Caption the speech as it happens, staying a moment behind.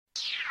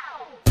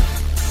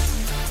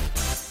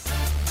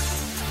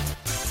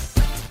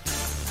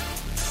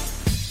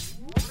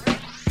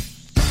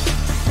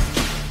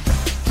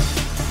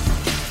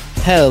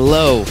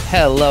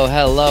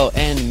Hello,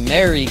 and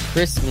Merry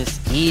Christmas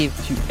Eve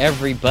to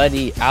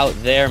everybody out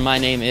there. My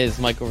name is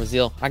Michael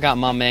Raziel. I got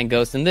my man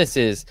Ghost, and this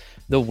is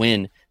the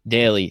Win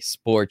Daily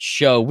Sports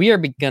Show. We are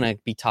going to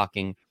be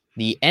talking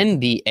the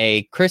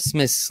NBA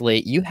Christmas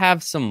slate. You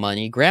have some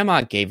money. Grandma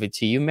gave it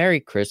to you.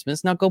 Merry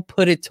Christmas. Now go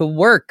put it to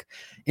work.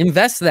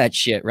 Invest that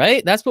shit,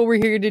 right? That's what we're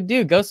here to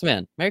do. Ghost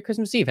man, Merry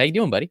Christmas Eve. How you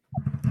doing, buddy?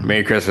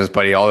 Merry Christmas,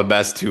 buddy. All the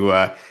best to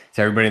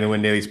everybody in the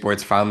Win Daily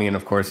Sports family, and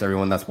of course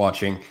everyone that's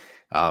watching.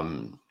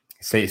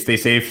 Stay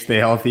safe, stay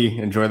healthy,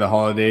 enjoy the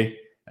holiday,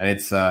 and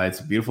it's a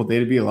beautiful day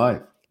to be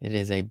alive. It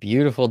is a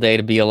beautiful day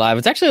to be alive.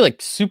 It's actually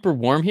like super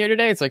warm here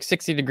today. It's like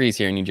 60 degrees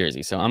here in New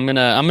Jersey. So I'm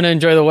gonna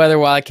enjoy the weather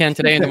while I can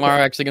today, and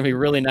tomorrow actually gonna be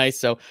really nice.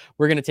 So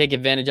we're gonna take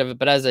advantage of it.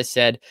 But as I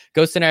said,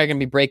 Ghost and I are gonna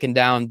be breaking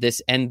down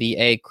this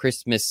NBA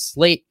Christmas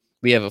slate.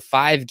 We have a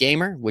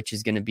 5-gamer, which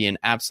is going to be an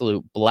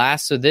absolute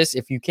blast. So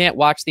if you can't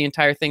watch the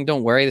entire thing,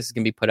 don't worry. This is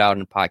going to be put out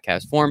in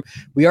podcast form.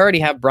 We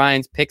already have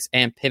Brian's picks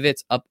and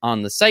pivots up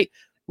on the site,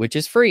 which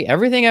is free.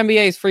 Everything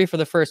NBA is free for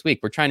the first week.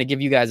 We're trying to give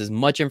you guys as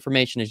much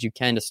information as you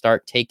can to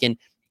start taking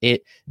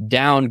it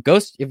down.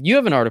 Ghost, if you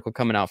have an article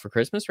coming out for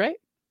Christmas, right?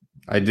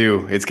 I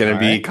do. It's going to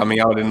be coming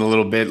out in a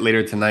little bit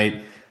later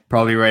tonight,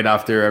 probably right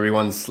after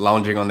everyone's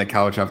lounging on the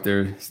couch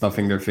after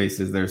stuffing their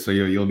faces there. So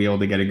you'll be able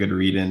to get a good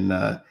read in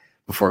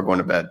before going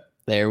to bed.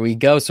 There we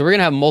go. So we're going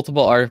to have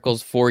multiple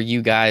articles for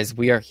you guys.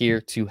 We are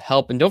here to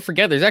help. And don't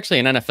forget, there's actually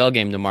an NFL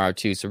game tomorrow,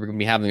 too. So we're going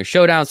to be having a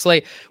showdown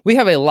slate. We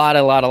have a lot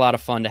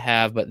of fun to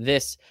have. But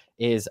this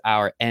is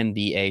our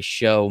NBA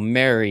show.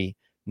 Merry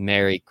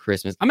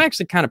Christmas. I'm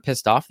actually kind of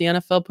pissed off the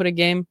NFL put a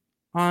game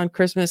on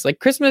Christmas. Like,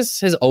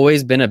 Christmas has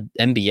always been an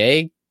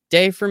NBA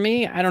day for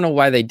me. I don't know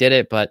why they did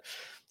it, but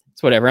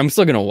it's whatever. I'm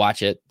still going to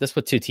watch it. That's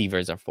what two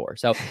TVs are for.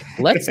 So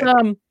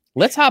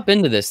let's hop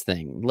into this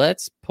thing.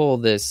 Let's pull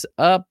this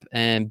up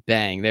and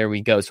bang. There we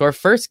go. So our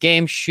first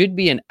game should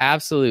be an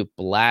absolute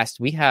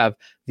blast. We have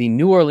the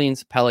New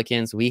Orleans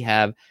Pelicans. We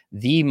have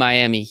the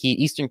Miami Heat,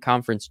 Eastern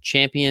Conference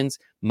champions,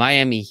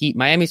 Miami Heat.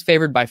 Miami's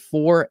favored by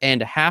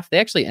 4.5. They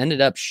actually ended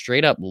up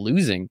straight up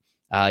losing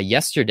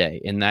yesterday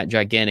in that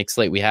gigantic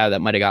slate we have that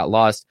might have got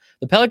lost.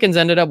 The Pelicans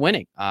ended up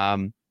winning.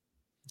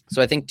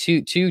 So I think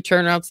two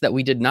turnouts that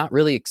we did not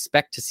really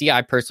expect to see.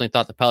 I personally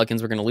thought the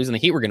Pelicans were going to lose and the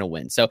Heat were going to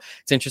win. So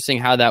it's interesting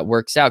how that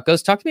works out.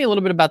 Ghost, talk to me a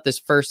little bit about this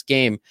first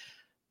game.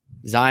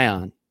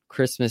 Zion,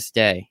 Christmas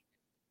Day.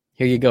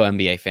 Here you go,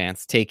 NBA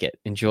fans. Take it.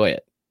 Enjoy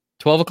it.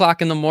 12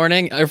 o'clock in the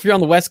morning. If you're on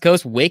the West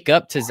Coast, wake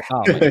up to...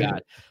 Oh, my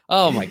God.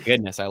 Oh, my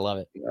goodness. I love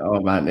it. Oh,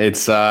 man.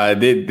 It's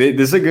this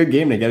is a good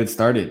game to get it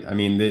started. I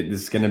mean,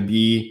 this is going to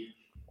be...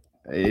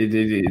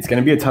 It's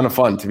going to be a ton of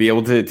fun to be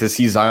able to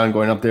see Zion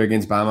going up there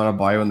against Bam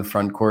Adebayo in the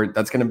front court.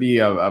 That's going to be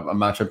a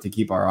matchup to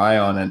keep our eye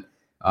on. And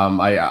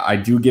I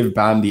do give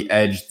Bam the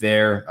edge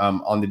there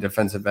on the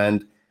defensive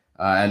end.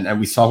 And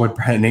we saw what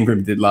Brandon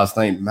Ingram did last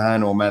night.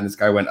 Man, oh man, this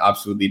guy went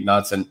absolutely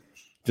nuts and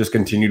just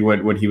continued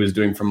what he was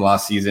doing from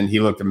last season. He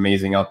looked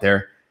amazing out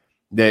there.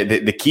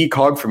 The key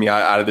cog for me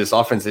out of this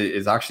offense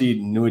is actually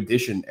new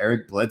addition,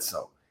 Eric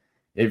Bledsoe.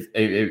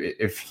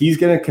 If he's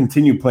going to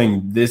continue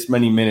playing this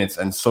many minutes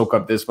and soak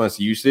up this much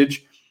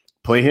usage,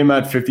 play him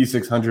at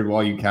 5,600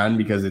 while you can,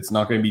 because it's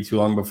not going to be too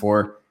long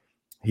before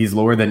he's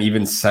lower than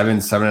even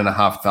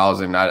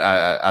 7,500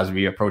 as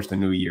we approach the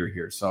new year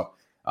here. So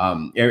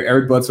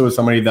Eric Bledsoe is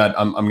somebody that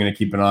I'm going to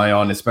keep an eye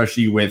on,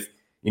 especially with,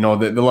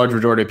 the large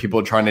majority of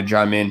people trying to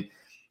jam in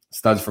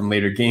studs from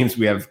later games.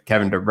 We have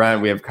Kevin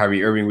Durant, we have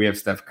Kyrie Irving, we have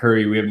Steph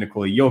Curry, we have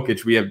Nikola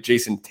Jokic, we have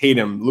Jason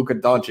Tatum, Luka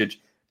Doncic,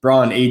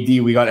 Braun, AD,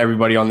 we got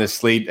everybody on this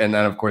slate. And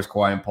then, of course,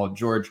 Kawhi and Paul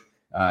George,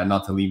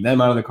 not to leave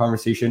them out of the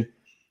conversation.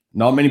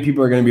 Not many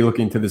people are going to be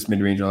looking to this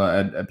mid-range.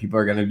 People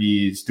are going to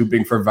be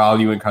stooping for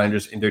value and kind of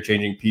just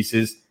interchanging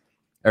pieces.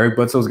 Eric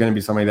Bledsoe is going to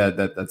be somebody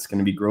that's going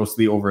to be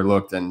grossly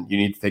overlooked, and you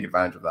need to take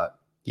advantage of that.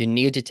 You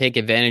need to take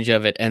advantage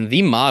of it. And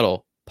the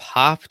model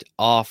popped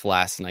off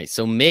last night.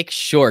 So make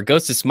sure,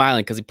 Ghost is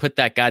smiling because he put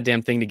that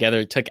goddamn thing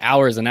together. It took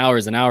hours and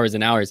hours and hours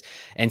and hours.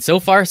 And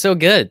so far, so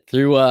good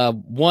through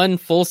one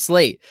full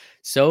slate.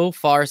 So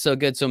far, so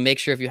good. So make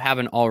sure, if you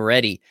haven't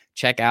already,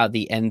 check out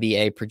the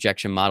NBA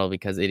projection model,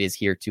 because it is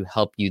here to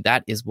help you.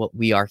 That is what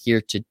we are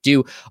here to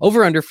do.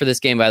 Over under for this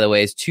game, by the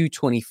way, is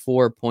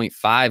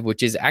 224.5,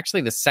 which is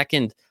actually the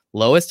second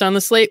lowest on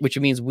the slate, which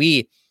means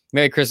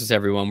Merry Christmas,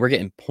 everyone. We're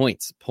getting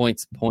points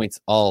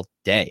all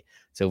day.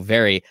 So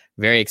very,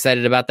 very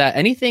excited about that.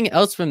 Anything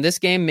else from this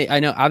game? I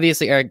know,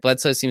 obviously, Eric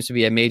Bledsoe seems to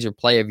be a major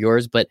play of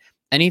yours, but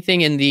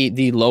anything in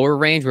the lower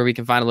range where we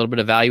can find a little bit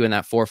of value in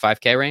that 4 or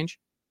 5K range?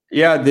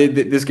 Yeah,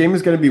 this game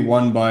is going to be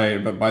won by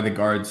the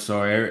guards.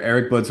 So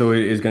Eric Bledsoe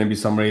is going to be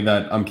somebody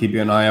that I'm keeping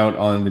an eye out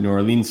on the New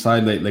Orleans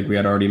side, like we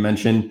had already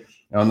mentioned.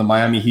 On the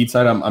Miami Heat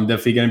side, I'm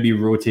definitely going to be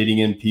rotating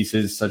in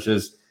pieces such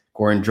as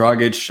Goran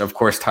Dragic, of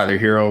course, Tyler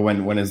Hero.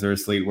 When is there a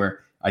slate where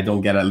I don't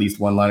get at least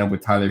one lineup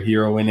with Tyler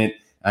Hero in it?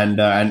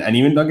 And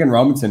even Duncan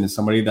Robinson is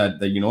somebody that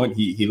you know what,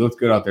 he looked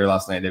good out there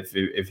last night.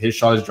 If his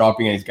shot is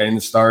dropping and he's getting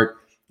the start,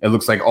 it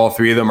looks like all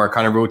three of them are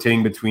kind of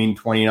rotating between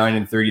 29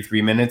 and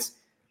 33 minutes.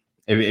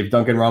 If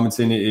Duncan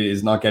Robinson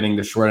is not getting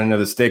the short end of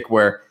the stick,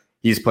 where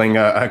he's playing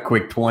a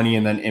quick 20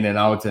 and then in and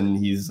out, and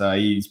he's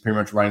pretty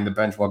much running the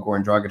bench while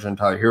Goran Dragic and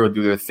Tyler Hero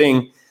do their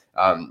thing.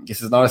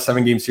 This is not a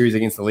 7-game series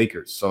against the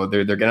Lakers, so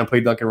they're going to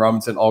play Duncan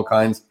Robinson all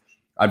kinds.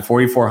 At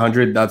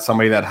 4,400, that's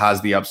somebody that has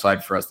the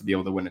upside for us to be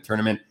able to win a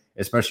tournament,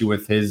 especially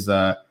with his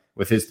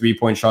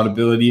 3-point shot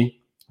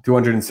ability.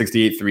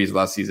 268 threes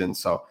last season.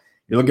 So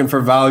you're looking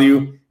for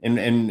value in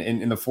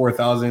the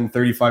 $4,000,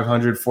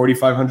 $3,500,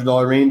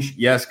 $4,500 range.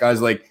 Yes,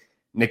 guys like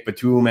Nick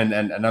Batum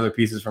and other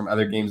pieces from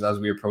other games as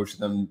we approach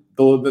them,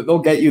 they'll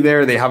get you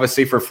there. They have a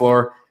safer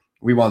floor.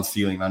 We want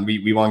ceiling, man.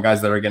 We want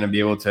guys that are going to be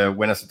able to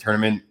win us a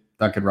tournament.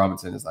 Duncan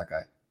Robinson is that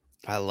guy.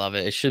 I love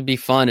it. It should be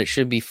fun. It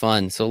should be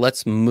fun. So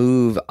let's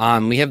move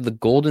on. We have the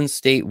Golden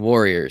State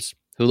Warriors,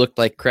 who looked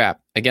like crap,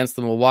 against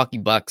the Milwaukee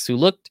Bucks, who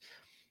looked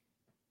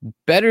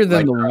better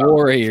than the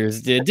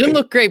Warriors did. Didn't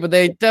look great, but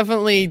they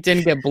definitely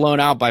didn't get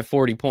blown out by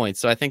 40 points.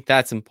 So I think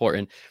that's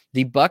important.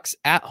 The Bucks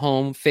at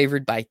home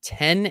favored by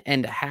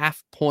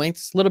 10.5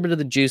 points. A little bit of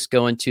the juice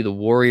going to the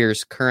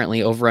Warriors.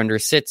 Currently over under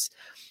sits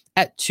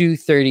at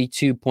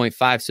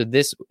 232.5. So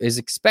this is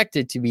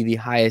expected to be the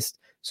highest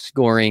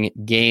scoring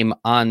game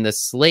on the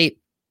slate.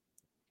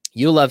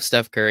 You love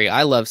Steph Curry.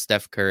 I love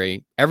Steph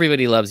Curry.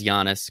 Everybody loves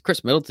Giannis.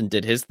 Chris Middleton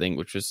did his thing,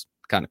 which was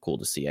kind of cool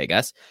to see, I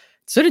guess.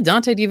 So did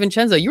Dante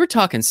DiVincenzo. You were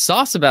talking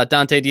sauce about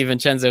Dante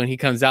DiVincenzo, and he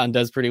comes out and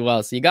does pretty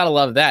well. So you got to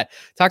love that.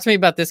 Talk to me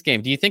about this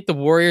game. Do you think the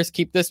Warriors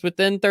keep this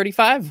within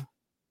 35?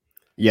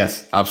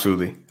 Yes,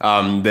 absolutely.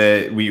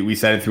 We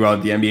said it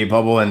throughout the NBA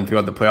bubble and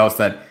throughout the playoffs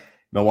that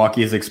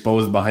Milwaukee is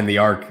exposed behind the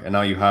arc, and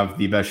now you have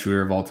the best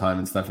shooter of all time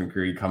in Stephen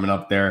Curry coming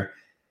up there.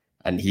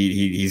 And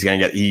he's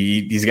gonna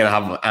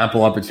have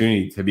ample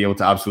opportunity to be able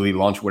to absolutely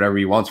launch whatever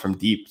he wants from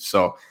deep.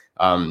 So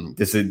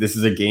this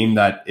is a game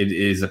that it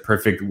is a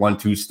perfect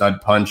 1-2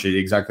 stud punch,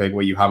 exactly like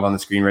what you have on the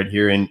screen right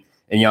here in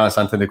Giannis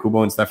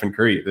Antetokounmpo and Stephen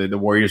Curry. The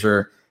Warriors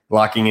are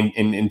lacking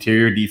in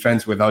interior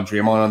defense without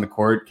Draymond on the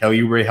court.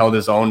 Kelly Oubre held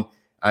his own.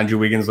 Andrew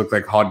Wiggins looked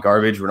like hot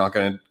garbage. We're not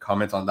going to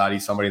comment on that.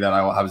 He's somebody that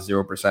I will have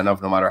 0%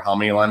 of no matter how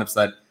many lineups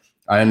that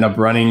I end up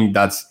running.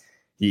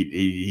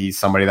 He's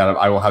somebody that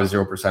I will have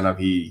 0% of.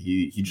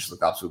 He just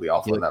looked absolutely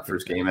awful in that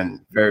first game,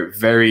 and very,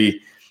 very,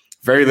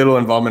 very little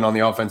involvement on the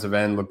offensive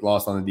end. Looked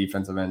lost on the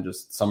defensive end.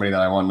 Just somebody that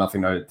I want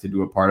nothing to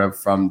do a part of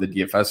from the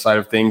DFS side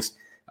of things.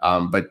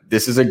 But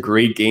this is a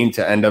great game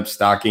to end up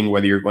stacking,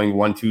 whether you're going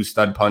 1-2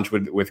 stud punch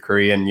with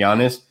Curry and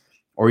Giannis,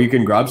 or you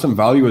can grab some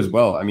value as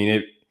well. I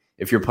mean,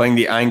 if you're playing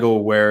the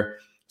angle where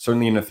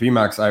certainly in a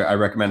 3-max, I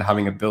recommend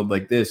having a build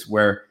like this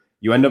where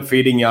you end up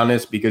fading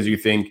Giannis because you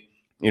think,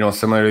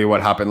 similarly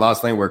what happened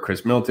last night where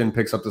Chris Middleton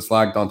picks up the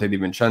slack, Dante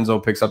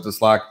DiVincenzo picks up the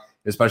slack,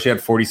 especially at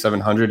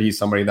 4,700. He's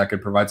somebody that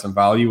could provide some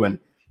value. And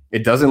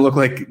it doesn't look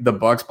like the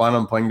Bucks plan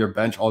on playing their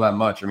bench all that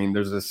much. I mean,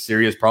 there's a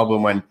serious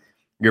problem when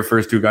your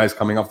first two guys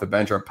coming off the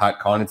bench are Pat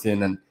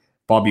Connaughton and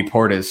Bobby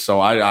Portis.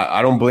 So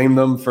I don't blame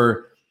them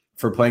for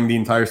playing the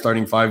entire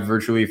starting five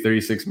virtually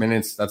 36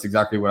 minutes. That's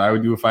exactly what I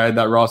would do if I had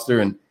that roster.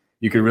 And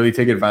you could really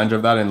take advantage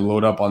of that and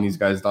load up on these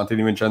guys. Dante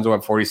DiVincenzo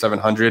at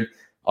 4,700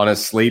 on a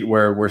slate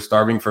where we're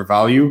starving for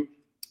value.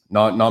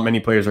 Not many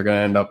players are going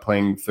to end up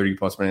playing 30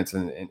 plus minutes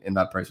in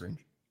that price range.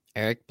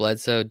 Eric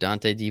Bledsoe,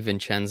 Dante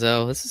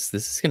DiVincenzo. This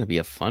is going to be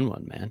a fun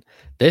one, man.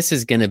 This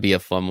is going to be a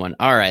fun one.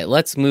 All right,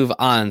 let's move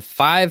on.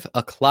 5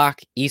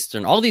 o'clock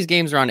Eastern. All these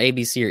games are on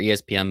ABC or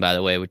ESPN, by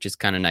the way, which is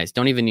kind of nice.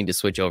 Don't even need to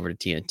switch over to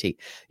TNT.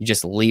 You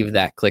just leave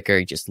that clicker,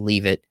 you just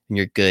leave it, and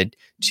you're good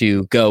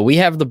to go. We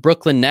have the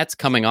Brooklyn Nets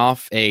coming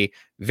off a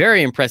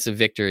very impressive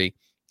victory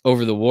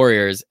over the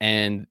Warriors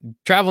and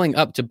traveling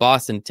up to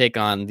Boston to take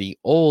on the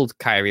old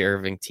Kyrie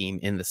Irving team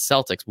in the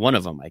Celtics. One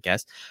of them, I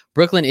guess.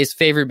 Brooklyn is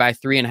favored by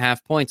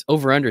 3.5 points.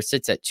 Over under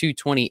sits at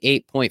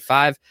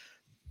 228.5.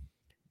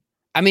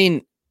 I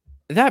mean,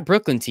 that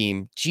Brooklyn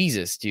team,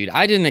 Jesus, dude,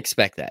 I didn't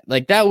expect that.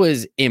 Like, that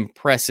was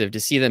impressive to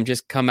see them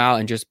just come out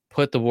and just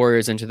put the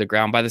Warriors into the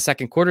ground. By the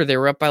second quarter, they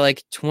were up by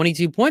like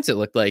 22 points, it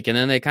looked like, and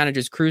then they kind of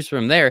just cruised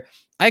from there.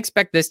 I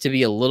expect this to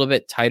be a little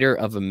bit tighter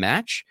of a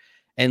match.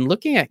 And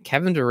looking at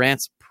Kevin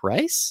Durant's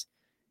price,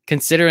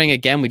 considering,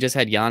 again, we just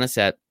had Giannis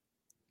at,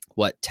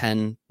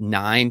 10-9,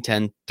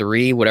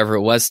 10-3, whatever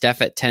it was,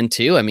 Steph at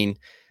 10-2. I mean,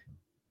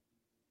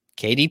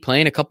 KD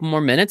playing a couple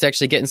more minutes,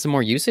 actually getting some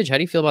more usage. How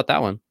do you feel about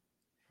that one?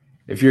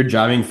 If you're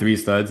jamming 3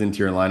 studs into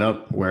your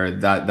lineup where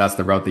that's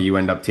the route that you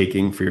end up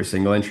taking for your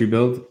single entry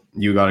build,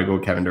 you got to go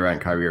Kevin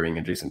Durant, Kyrie Irving,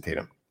 and Jason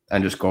Tatum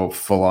and just go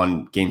full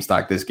on game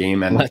stack this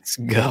game. And let's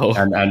go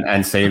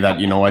and say that,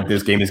 you know what,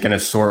 this game is going to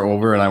soar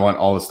over and I want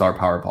all the star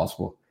power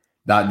possible.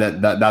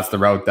 That's the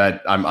route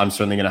that I'm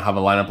certainly going to have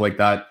a lineup like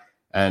that.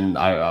 And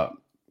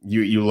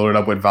you load it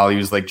up with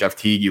values like Jeff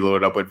Teague, you load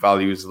it up with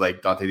values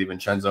like Dante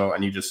DiVincenzo,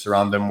 and you just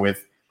surround them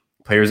with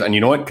players. And you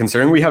know what,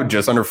 considering we have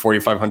just under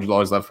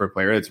 $4,500 left for a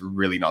player, it's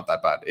really not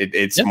that bad.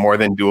 It's more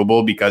than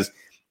doable because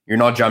you're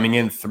not jamming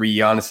in 3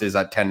 Giannis's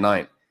at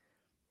 10-9.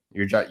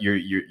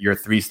 Your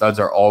 3 studs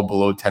are all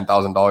below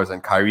 $10,000,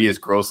 and Kyrie is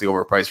grossly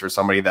overpriced for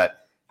somebody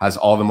that has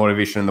all the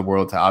motivation in the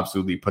world to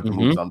absolutely put the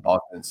moves on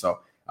Boston. So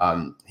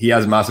he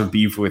has massive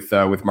beef with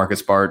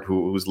Marcus Smart,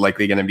 who's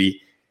likely going to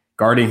be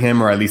guarding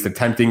him or at least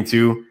attempting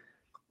to.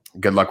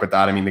 good luck with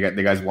that. I mean,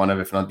 the guy's one of,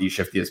 if not the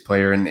shiftiest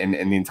player in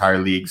the entire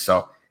league.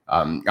 So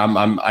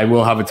I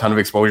will have a ton of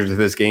exposure to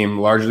this game,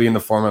 largely in the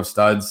form of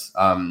studs.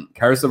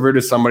 Karis LeVert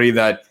is somebody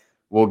that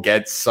will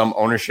get some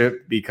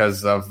ownership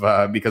because of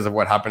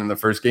what happened in the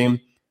first game.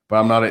 But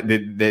I'm not.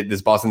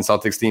 This Boston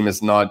Celtics team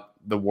is not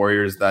the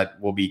Warriors that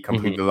will be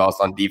completely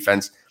lost on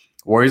defense.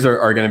 Warriors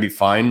are going to be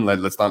fine.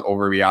 Let's not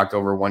overreact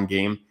over one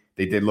game.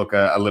 They did look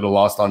a little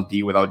lost on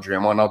D without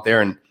Draymond out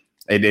there, and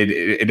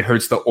it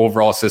hurts the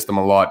overall system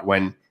a lot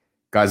when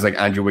guys like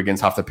Andrew Wiggins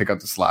have to pick up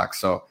the slack.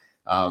 So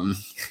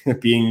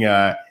being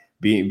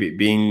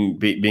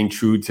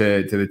true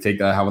to the take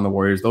that I have on the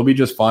Warriors, they'll be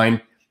just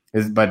fine.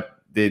 But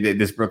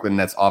this Brooklyn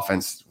Nets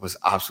offense was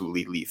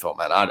absolutely lethal,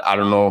 man. I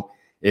don't know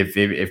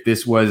if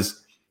this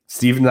was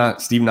Steve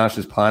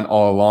Nash's plan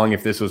all along,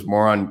 if this was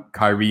more on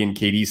Kyrie and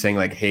KD saying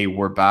like, "Hey,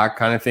 we're back,"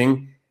 kind of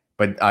thing.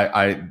 But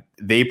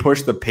they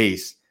pushed the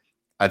pace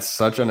at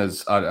such an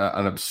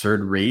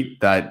absurd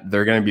rate that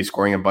they're going to be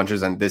scoring in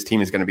bunches, and this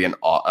team is going to be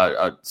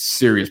a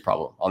serious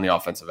problem on the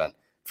offensive end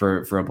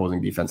for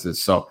opposing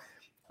defenses. So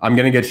I'm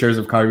going to get shares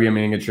of Kyrie. I'm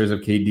going to get shares of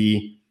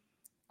KD.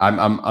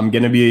 I'm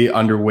going to be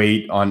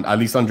underweight on, at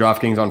least on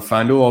DraftKings. On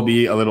FanDuel, I'll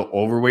be a little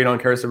overweight on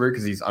Karis LeVert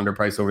because he's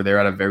underpriced over there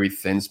at a very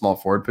thin small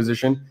forward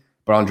position.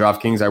 But on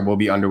DraftKings, I will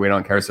be underweight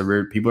on Karis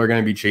LeVert. People are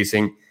going to be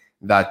chasing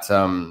that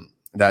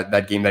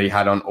game that he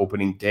had on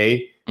opening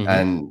day.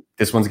 And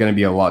this one's going to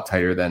be a lot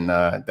tighter than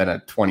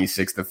a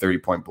 26 to 30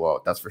 point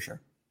blowout. That's for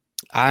sure.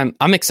 I'm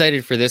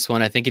excited for this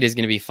one. I think it is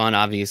going to be fun.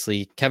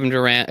 Obviously, Kevin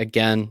Durant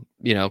again,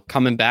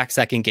 coming back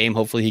second game.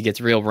 Hopefully he gets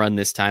real run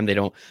this time. They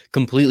don't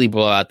completely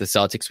blow out the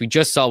Celtics. We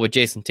just saw what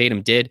Jason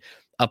Tatum did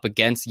up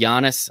against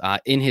Giannis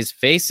in his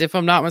face, if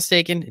I'm not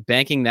mistaken,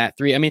 banking that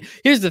three. I mean,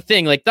 here's the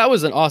thing, like that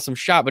was an awesome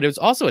shot, but it was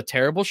also a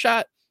terrible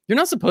shot. You're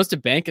not supposed to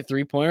bank a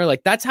 3-pointer.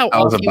 Like that's how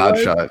that was a bad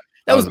shot.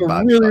 That was a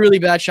really, really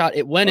bad shot.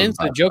 It went in,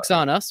 so the joke's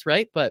on us,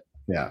 right? But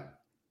yeah,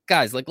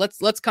 guys, like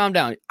let's calm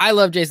down. I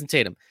love Jason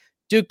Tatum.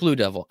 Duke Blue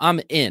Devil, I'm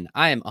in.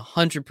 I am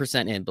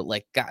 100% in. But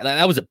like, God,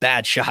 that was a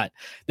bad shot.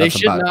 They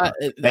should not.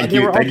 Thank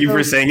you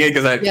for saying it,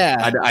 because I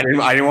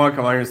didn't want to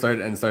come out here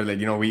and start like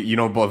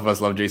both of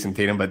us love Jason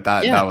Tatum, but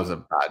that was a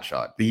bad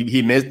shot.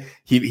 He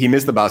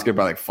missed the basket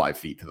by like 5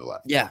 feet to the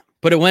left. Yeah,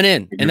 but it went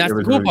in, and that's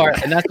the cool part,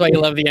 and that's why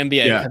you love the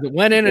NBA. Yeah. It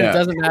went in, and it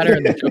doesn't matter,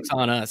 and the joke's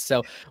on us.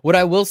 So what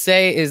I will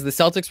say is the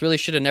Celtics really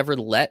should have never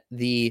let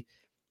the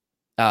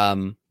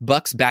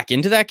Bucks back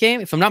into that game.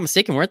 If I'm not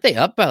mistaken, weren't they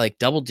up by like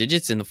double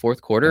digits in the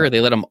fourth quarter?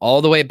 They let them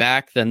all the way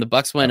back. Then the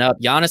Bucks went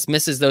up. Giannis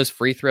misses those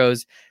free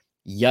throws.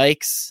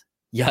 Yikes.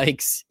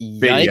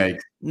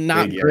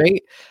 Not Big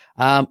great.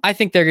 I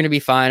think they're going to be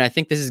fine. I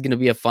think this is going to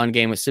be a fun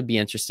game. It should be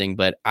interesting,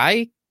 but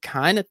I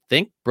kind of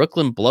think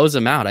Brooklyn blows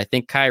them out. I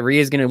think Kyrie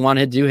is going to want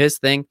to do his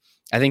thing.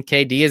 I think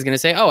KD is going to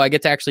say, "Oh, I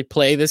get to actually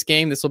play this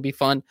game. This will be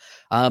fun."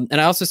 And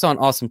I also saw an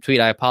awesome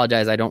tweet. I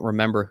apologize, I don't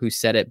remember who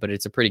said it, but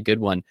it's a pretty good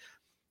one.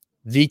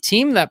 The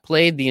team that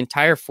played the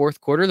entire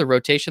fourth quarter, the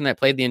rotation that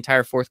played the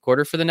entire fourth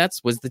quarter for the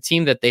Nets, was the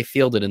team that they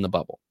fielded in the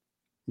bubble.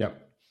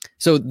 Yep.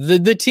 So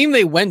the team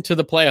they went to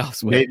the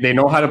playoffs with. They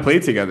know how to play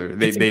together.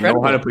 They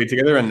know how to play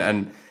together.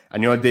 And you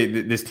know what?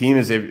 This team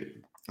is,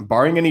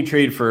 barring any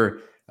trade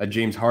for a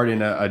James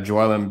Harden, a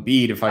Joel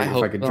Embiid, if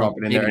I could drop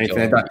it in there,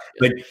 anything like that.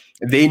 Like,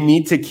 they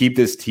need to keep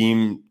this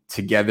team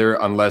together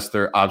unless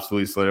they're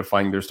absolutely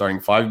solidifying their starting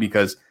five,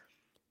 because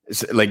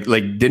like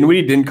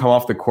Dinwiddie didn't come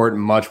off the court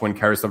much when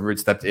Karis LeVert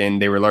stepped in.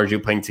 They were largely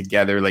playing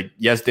together. Like,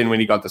 yes,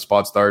 Dinwiddie got the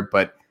spot start,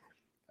 but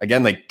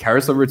again, like,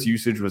 Karis LeVert's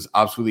usage was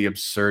absolutely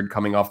absurd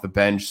coming off the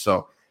bench.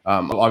 So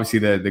obviously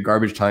the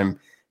garbage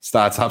time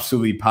stats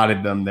absolutely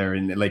padded them there.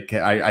 And like,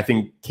 I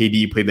think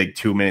KD played like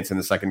 2 minutes in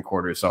the second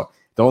quarter. So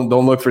don't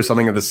look for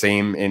something of the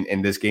same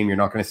in this game. You're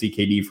not going to see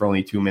KD for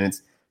only 2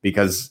 minutes,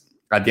 because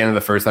at the end of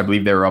the first, I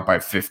believe they were up by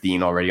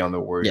 15 already on the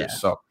Warriors. Yeah,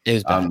 so it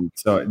was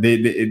bad.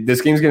 This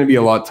game's going to be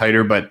a lot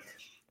tighter, but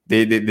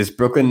this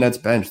Brooklyn Nets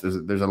bench,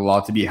 there's a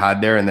lot to be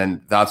had there. And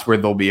then that's where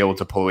they'll be able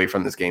to pull away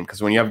from this game.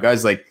 Because when you have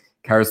guys like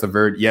Karis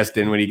LeVert, yes,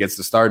 Dinwiddie gets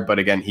the start, but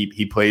again,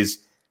 he plays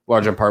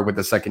large in part with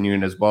the second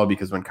unit as well,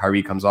 because when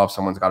Kyrie comes off,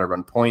 someone's got to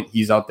run point.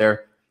 He's out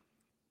there.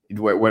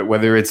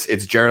 Whether it's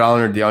Jared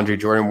Allen or DeAndre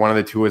Jordan, one of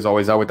the two is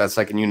always out with that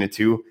second unit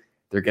too.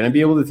 They're going to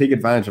be able to take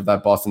advantage of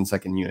that Boston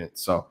second unit.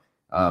 So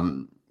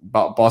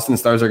Boston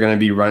Stars are going to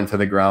be run to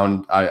the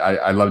ground.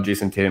 I love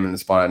Jason Tatum in the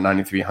spot at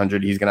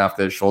 9,300. He's going to have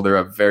to shoulder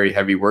a very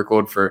heavy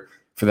workload for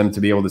them to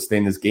be able to stay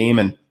in this game.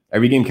 And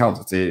every game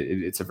counts.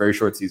 It's a very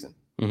short season.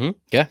 Mm-hmm.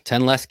 Yeah,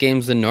 10 less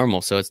games than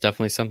normal. So it's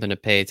definitely something to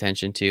pay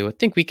attention to. I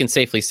think we can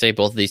safely say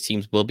both of these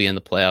teams will be in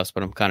the playoffs,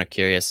 but I'm kind of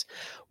curious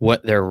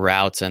what their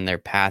routes and their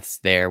paths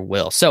there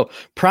will. So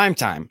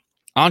primetime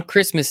on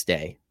Christmas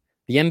Day,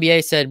 the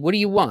NBA said, "What do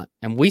you want?"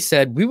 And we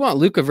said, "We want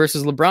Luka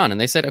versus LeBron."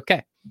 And they said,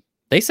 "Okay."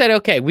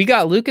 We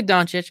got Luka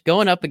Doncic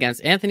going up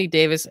against Anthony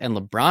Davis and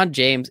LeBron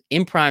James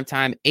in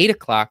primetime, 8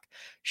 o'clock.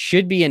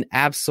 Should be an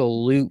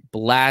absolute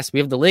blast. We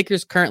have the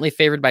Lakers currently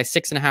favored by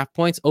 6.5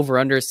 points. Over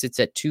under sits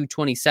at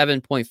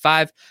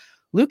 227.5.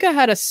 Luka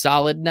had a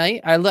solid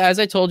night. As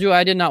I told you,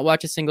 I did not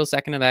watch a single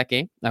second of that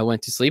game. I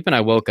went to sleep and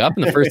I woke up,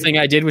 and the first thing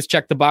I did was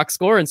check the box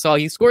score and saw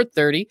he scored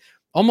 30.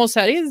 He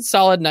had a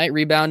solid night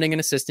rebounding and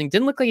assisting.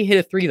 Didn't look like he hit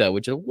a three, though,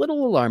 which is a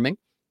little alarming,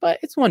 but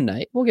it's one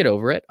night. We'll get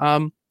over it.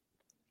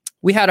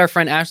 We had our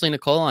friend Ashley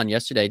Nicole on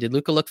yesterday. Did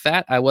Luka look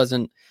fat? I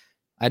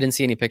didn't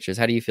see any pictures.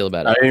 How do you feel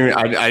about it?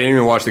 I didn't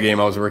even watch the game.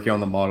 I was working on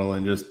the model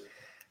and just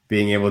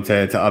being able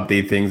to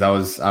update things. I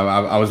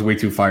was way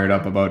too fired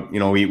up about,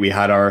 we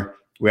had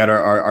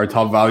our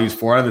top values.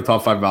 4 out of the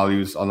top 5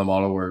 values on the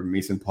model were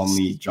Mason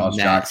Plumlee, Josh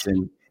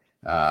Jackson.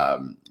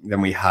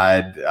 Then we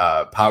had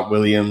Pat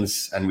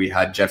Williams and we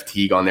had Jeff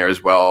Teague on there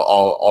as well.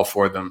 All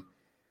 4 of them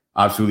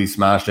absolutely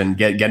smashed, and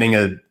getting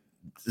a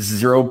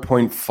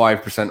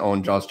 0.5%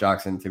 owned Josh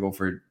Jackson to go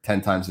for 10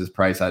 times his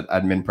price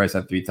at min price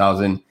at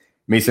 3,000.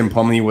 Mason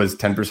Plumlee was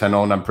 10%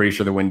 owned. I'm pretty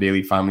sure the Win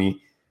Daily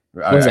family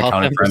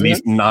accounted for at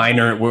least 9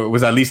 or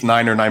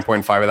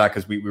 9.5 of that,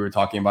 because we were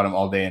talking about him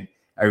all day and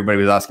everybody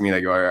was asking me,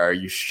 like, are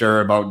you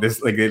sure about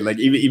this? Like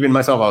even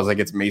myself, I was like,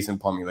 it's Mason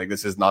Plumlee. Like,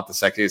 this is not the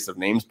sexiest of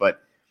names,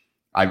 but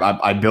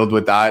I build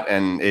with that,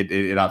 and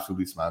it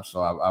absolutely smashed.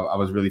 So I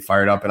was really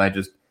fired up, and I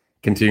just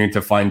continued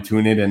to fine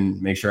tune it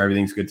and make sure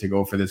everything's good to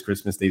go for this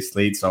Christmas Day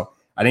slate. So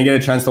I didn't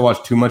get a chance to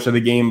watch too much of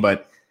the game,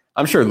 but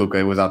I'm sure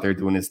Luka was out there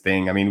doing his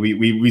thing. I mean,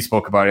 we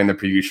spoke about it in the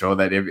preview show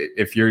that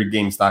if you're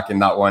game stock in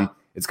that one,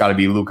 it's got to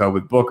be Luka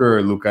with Booker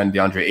or Luka and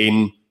DeAndre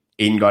Ayton.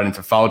 Ayton got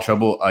into foul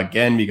trouble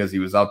again because he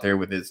was out there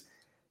with his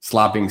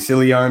slapping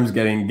silly arms,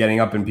 getting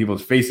up in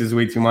people's faces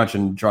way too much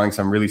and drawing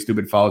some really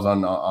stupid fouls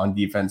on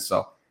defense.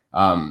 So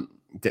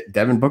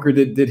Devin Booker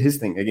did his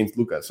thing against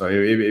Luka. So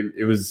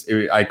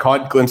I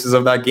caught glimpses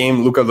of that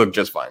game. Luka looked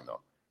just fine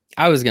though.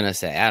 I was gonna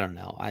say, I don't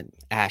know,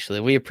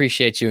 Ashley, we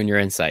appreciate you and your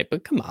insight,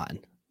 but come on.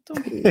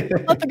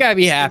 Let the guy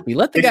be happy.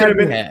 Let the guy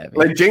be happy.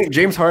 Like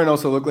James Harden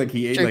also looked like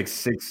he ate like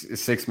six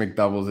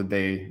McDoubles a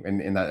day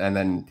in that, and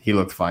then he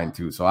looked fine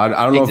too. So I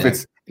don't know if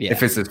it's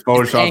his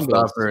Photoshop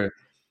stuff or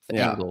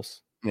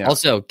angles. Yeah.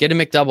 Also, get a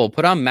McDouble.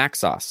 Put on Mac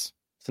sauce.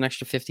 It's an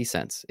extra 50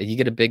 cents. You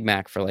get a Big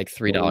Mac for like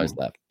 $3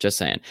 left. Just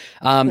saying.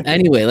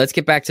 Anyway, let's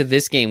get back to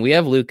this game. We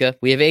have Luka.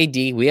 We have AD.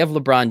 We have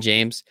LeBron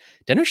James.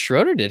 Dennis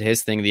Schroeder did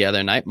his thing the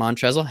other night.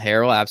 Montrezl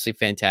Harrell, absolutely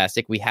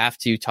fantastic. We have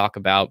to talk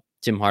about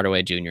Tim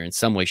Hardaway Jr. in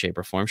some way, shape,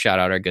 or form. Shout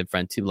out our good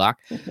friend Tulak.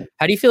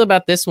 How do you feel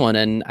about this one?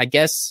 And I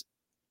guess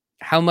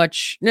how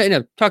much?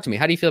 No, talk to me.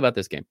 How do you feel about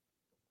this game?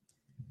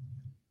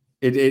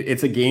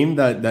 It's a game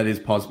that is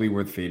possibly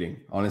worth fading.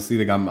 Honestly,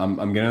 like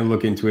I'm gonna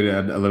look into it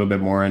a little bit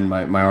more, and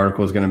my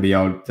article is gonna be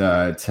out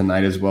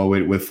tonight as well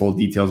with full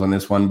details on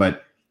this one.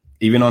 But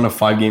even on a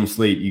 5-game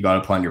slate, you got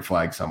to plant your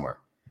flag somewhere.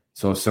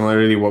 So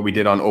similarly, what we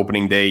did on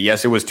opening day,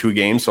 yes, it was 2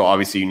 games, so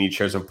obviously you need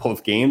shares of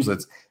both games.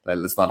 Let's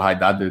not hide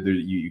that.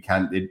 You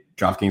can't.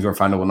 DraftKings or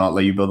FanDuel will not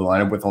let you build a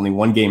lineup with only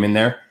 1 game in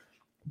there,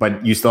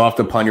 but you still have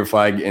to plant your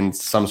flag in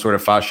some sort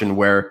of fashion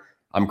where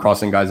I'm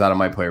crossing guys out of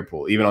my player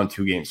pool, even on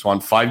 2 games. So on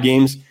 5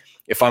 games,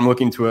 if I'm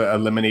looking to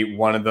eliminate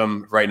one of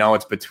them right now,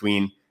 it's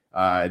between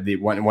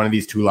one of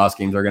these 2 last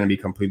games are going to be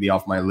completely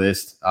off my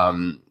list.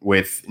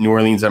 With New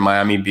Orleans and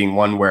Miami being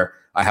one where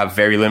I have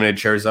very limited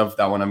shares of.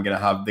 That one I'm going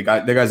to have the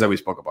guys that we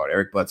spoke about,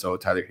 Eric Bledsoe,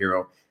 Tyler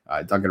Hero,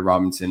 Duncan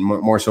Robinson,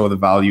 more so the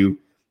value.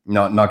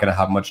 Not going to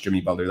have much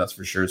Jimmy Butler, that's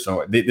for sure.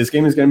 So this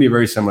game is going to be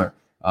very similar.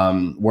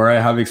 Where I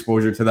have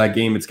exposure to that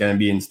game, it's going to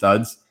be in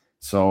studs.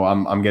 So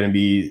I'm going to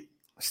be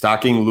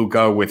stacking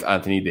Luka with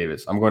Anthony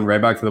Davis. I'm going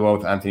right back to the ball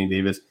with Anthony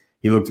Davis.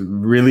 He looked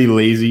really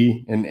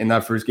lazy in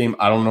that first game.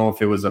 I don't know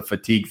if it was a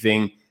fatigue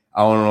thing.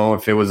 I don't know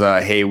if it was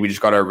hey, we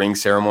just got our ring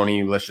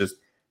ceremony. Let's just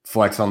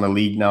flex on the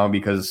league now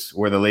because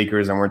we're the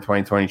Lakers and we're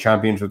 2020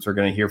 champions, which we're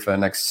going to hear for the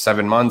next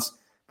 7 months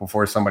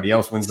before somebody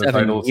else wins the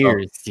title. 7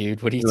 years, so,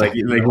 dude. What are you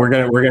talking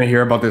about? We're gonna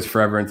hear about this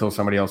forever until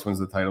somebody else wins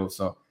the title.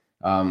 So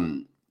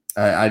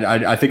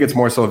I think it's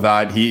more so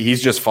that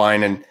he's just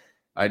fine. And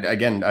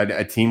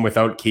a team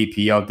without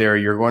KP out there,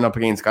 you're going up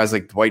against guys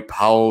like Dwight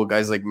Powell,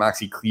 guys like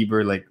Maxi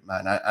Kleber. Like,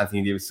 man,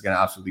 Anthony Davis is going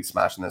to absolutely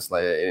smash in this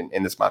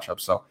matchup.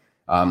 So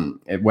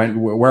it went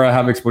where I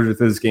have exposure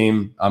to this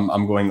game.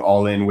 I'm going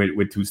all in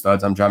with 2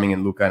 studs. I'm jamming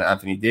in Luka and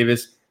Anthony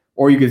Davis,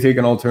 or you could take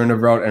an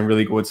alternative route and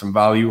really go with some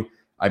value.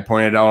 I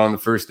pointed out on the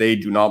first day,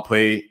 do not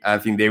play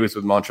Anthony Davis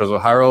with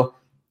Montrezl Harrell.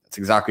 That's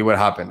exactly what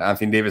happened.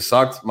 Anthony Davis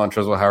sucked.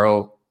 Montrezl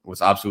Harrell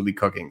was absolutely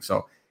cooking.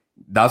 So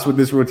that's what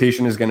this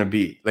rotation is going to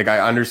be. Like, I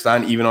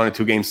understand even on a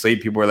 2-game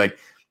slate, people are like,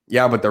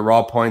 yeah, but the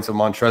raw points of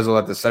Montrezl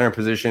at the center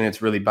position,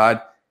 it's really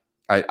bad.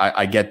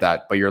 I get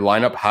that, but your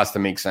lineup has to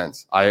make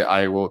sense.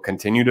 I will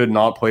continue to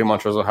not play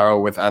Montrezl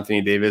Harrell with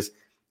Anthony Davis.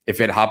 If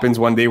it happens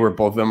one day where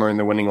both of them are in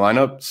the winning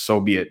lineup, so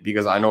be it,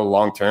 because I know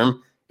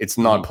long-term, it's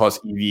not plus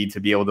EV to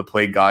be able to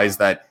play guys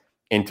that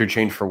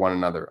interchange for one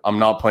another. I'm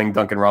not playing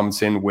Duncan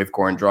Robinson with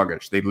Goran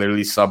Dragic. They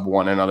literally sub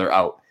one another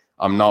out.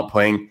 I'm not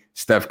playing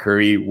Steph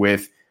Curry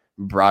with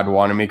Brad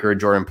Wanamaker or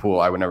Jordan Poole.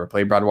 I would never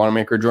play Brad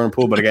Wanamaker or Jordan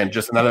Poole, but again,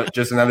 just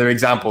another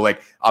example.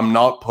 Like, I'm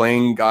not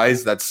playing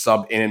guys that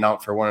sub in and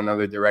out for one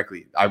another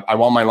directly. I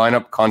want my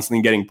lineup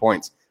constantly getting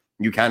points.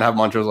 You can't have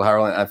Montrezl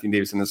Harrell and Anthony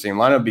Davis in the same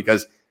lineup,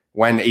 because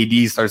when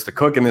AD starts to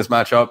cook in this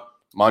matchup,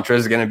 Montrez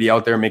is going to be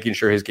out there making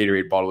sure his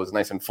Gatorade bottle is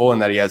nice and full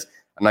and that he has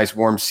a nice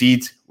warm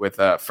seat with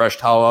a fresh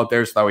towel out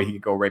there so that way he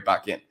could go right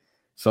back in.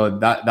 So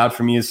that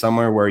for me is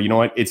somewhere where, you know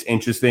what, it's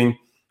interesting.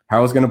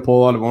 Harold's going to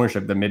pull a lot of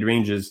ownership. The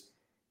mid-range is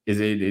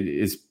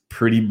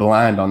pretty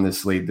bland on this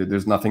slate.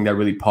 There's nothing that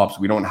really pops.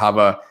 We don't have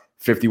a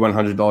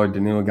 $5,100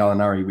 Danilo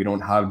Gallinari. We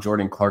don't have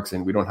Jordan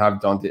Clarkson. We don't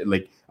have Dante.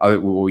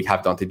 We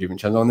have Dante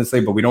DiVincenzo on this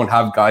slate, but we don't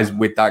have guys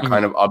with that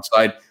kind of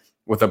upside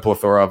with a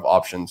plethora of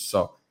options.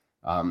 So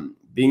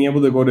being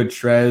able to go to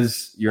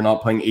Trez, you're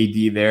not playing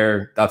AD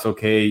there. That's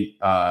okay.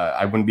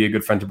 I wouldn't be a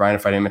good friend to Brian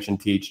if I didn't mention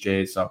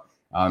THJ. So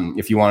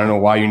if you want to know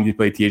why you need to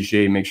play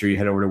THJ, make sure you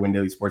head over to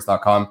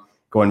windailysports.com.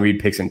 Go and read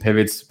Picks and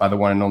Pivots by the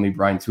one and only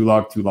Brian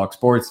Tulloch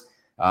Sports.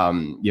 All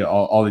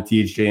the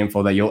THJ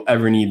info that you'll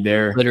ever need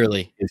there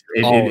literally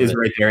is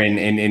right there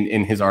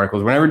in his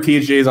articles. Whenever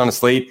THJ is on a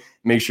slate,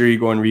 make sure you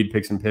go and read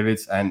Picks and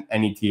Pivots, and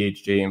any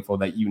THJ info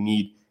that you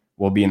need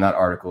will be in that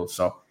article.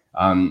 So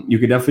you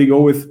could definitely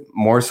go with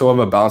more so of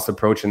a balanced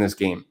approach in this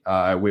game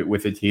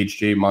with the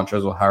THJ,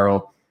 Montrezl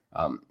Harrell.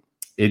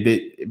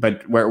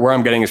 But where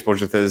I'm getting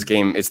exposure to this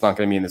game, it's not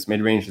going to be in this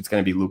mid-range. It's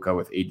going to be Luka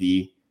with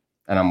AD,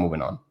 and I'm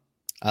moving on.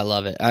 I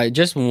love it.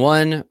 Just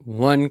one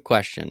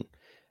question.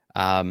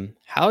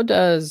 How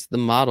does the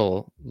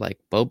model like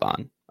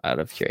Boban, out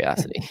of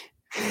curiosity?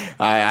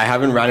 I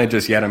haven't run it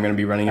just yet. I'm going to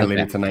be running it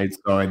later tonight.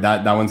 So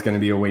that one's going to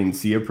be a wait and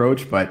see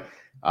approach, but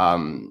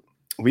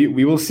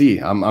we will see.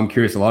 I'm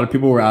curious. A lot of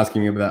people were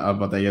asking me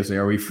about that yesterday.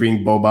 Are we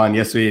freeing Boban?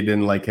 Yesterday, I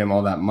didn't like him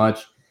all that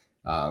much.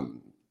 I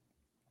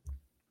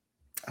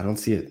don't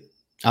see it.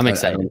 I'm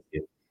excited.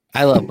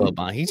 I love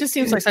Boban. He just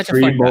seems like such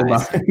a fun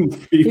guy.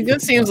 He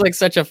just seems like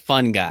such a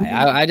fun guy.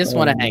 I just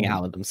want to hang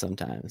out with him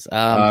sometimes.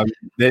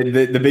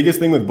 The biggest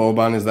thing with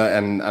Boban is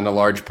that, and a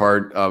large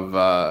part of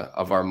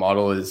our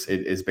model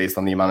is based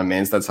on the amount of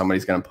minutes that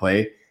somebody's going to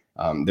play.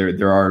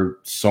 There are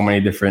so many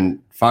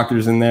different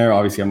factors in there.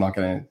 Obviously, I'm not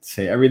going to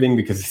say everything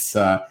because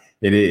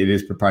it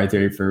is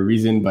proprietary for a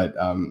reason. But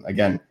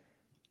again,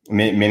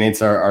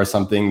 minutes are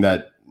something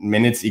that.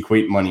 Minutes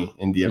equate money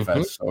in DFS.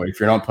 Mm-hmm. So if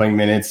you're not playing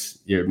minutes,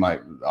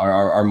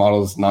 our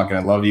model is not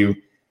going to love you.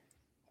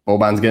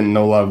 Boban's getting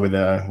no love with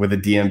a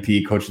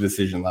DMP coach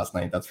decision last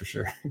night. That's for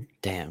sure.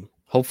 Damn.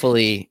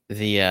 Hopefully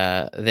they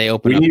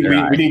open up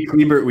their we need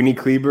Kleber. We need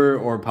Kleber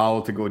or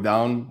Powell to go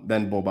down.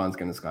 Then Boban's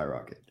going to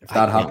skyrocket. If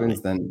that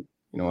happens, then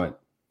you know what.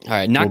 All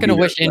right, not going to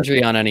wish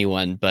injury on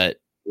anyone, but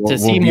to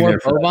see more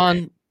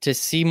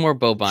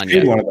Boban.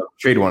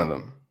 Trade one of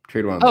them.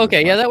 Oh,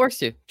 okay, yeah, that works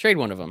too. Trade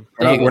one of them.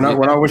 We're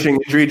not wishing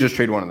injury. Just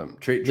trade one of them.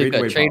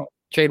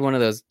 Trade one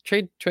of those.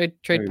 Trade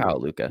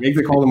Powell, Luka. Make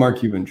the call to Mark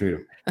Cuban. Trade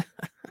him.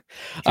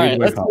 All right,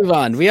 let's move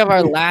on. We have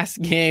our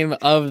last game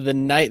of the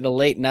night, the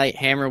late night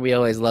hammer. We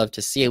always love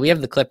to see it. We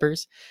have the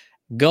Clippers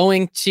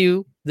going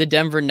to the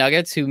Denver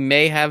Nuggets, who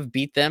may have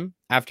beat them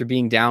after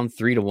being down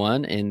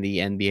 3-1 in the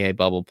NBA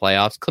bubble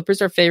playoffs.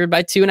 Clippers are favored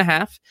by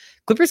 2.5.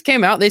 Clippers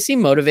came out. They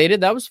seemed motivated.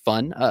 That was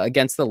fun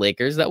against the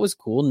Lakers. That was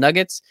cool.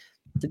 Nuggets.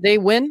 Did they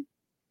win?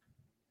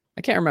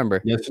 I can't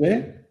remember.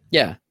 Yesterday?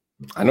 Yeah.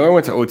 I know I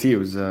went to OT. It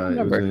was a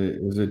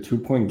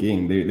 2-point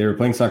game. They were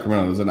playing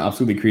Sacramento. It was an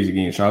absolutely crazy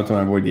game. Shout out to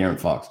my boy De'Aaron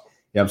Fox.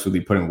 He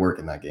absolutely put in work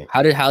in that game.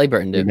 How did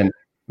Halliburton do?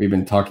 We've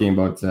been talking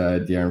about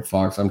De'Aaron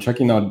Fox. I'm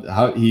checking out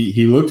how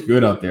he looked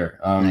good out there.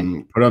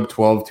 Put up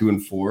 12, 2,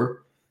 and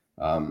 4.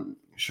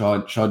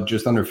 Shot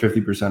just under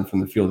 50% from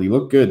the field. He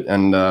looked good,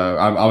 and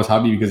I was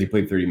happy because he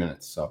played 30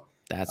 minutes. So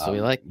that's what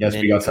we like. Yes,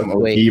 we got some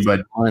OT,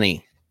 but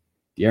money.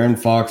 De'Aaron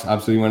Fox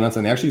absolutely went nuts,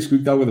 and they actually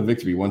squeaked out with a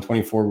victory,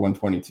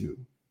 124-122.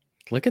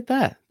 Look at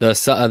that.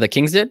 The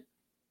Kings did?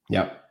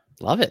 Yep.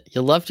 Love it.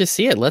 You'll love to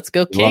see it. Let's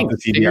go Kings. Love to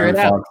see De'Aaron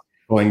Fox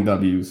pulling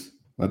W's.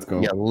 Let's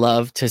go. You'll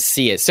love to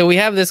see it. So we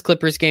have this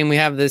Clippers game. We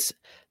have this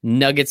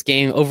Nuggets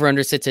game.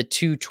 Over-under sits at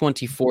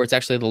 224. It's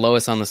actually the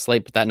lowest on the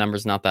slate, but that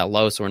number's not that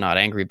low, so we're not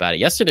angry about it.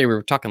 Yesterday, we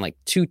were talking like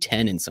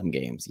 210 in some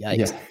games.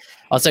 Yikes. Yeah.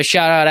 Also,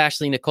 shout out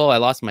Ashley Nicole. I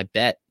lost my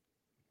bet.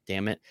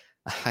 Damn it.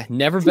 I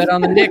never bet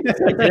on the Knicks.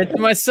 I did it to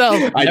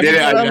myself. I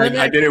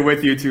did it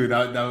with you too.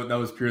 That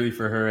was purely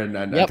for her and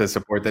to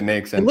support the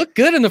Knicks. And it looked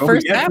good in the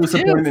first half. For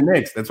supporting the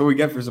Knicks. That's what we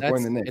get for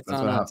supporting the Knicks.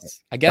 That's what happened.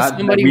 I guess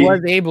somebody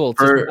was able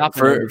to stop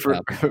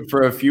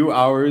for a few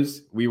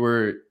hours. We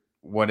were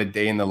what a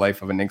day in the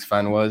life of a Knicks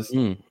fan was.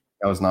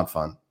 That was not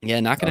fun.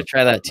 Yeah, not going to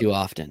try that too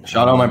often.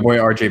 Shout out my boy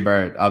RJ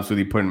Barrett.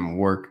 Absolutely putting in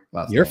work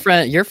last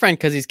night. Your friend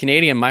because he's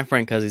Canadian. My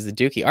friend because he's a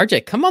Dookie.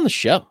 RJ, come on the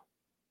show.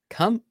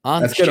 Come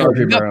on. Let's get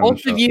RJ Barrett on the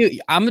show. Both of you.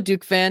 I'm a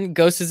Duke fan.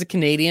 Ghost is a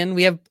Canadian.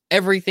 We have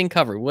everything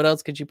covered. What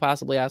else could you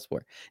possibly ask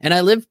for? And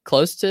I live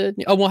close to.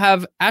 Oh, we'll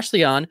have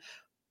Ashley on.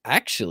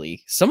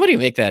 Actually, somebody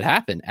make that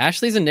happen.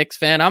 Ashley's a Knicks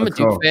fan. I'm a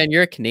Duke fan.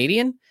 You're a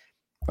Canadian.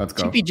 Let's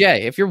go.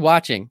 TPJ, if you're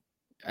watching.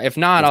 If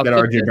not, I'll get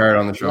RJ Barrett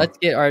on the show. Let's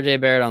get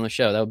RJ Barrett on the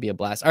show. That would be a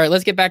blast. All right,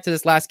 let's get back to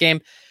this last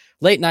game.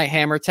 Late night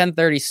hammer,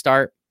 10:30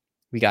 start.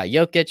 We got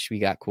Jokic, we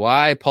got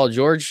Kawhi. Paul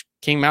George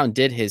came out and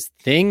did his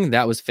thing.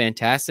 That was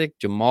fantastic.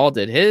 Jamal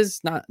did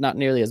his, not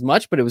nearly as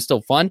much, but it was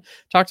still fun.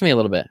 Talk to me a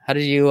little bit. How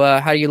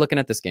are you looking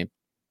at this game?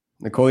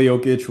 Nikola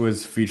Jokic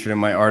was featured in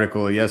my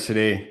article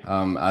yesterday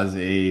as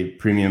a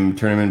premium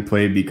tournament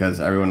play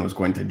because everyone was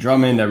going to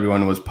Drummond.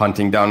 Everyone was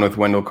punting down with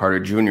Wendell Carter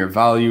Jr.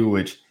 value,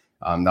 which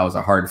that was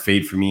a hard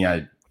fade for me.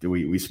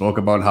 We spoke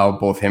about how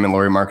both him and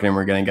Lauri Markkanen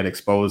were going to get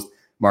exposed.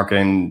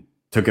 Markkanen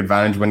took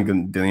advantage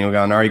when Danilo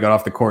Gallinari got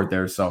off the court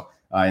there. So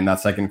in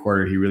that second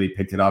quarter, he really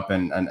picked it up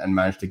and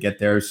managed to get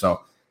there. So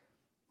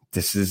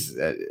this is,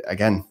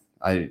 again,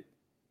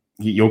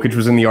 Jokic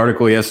was in the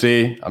article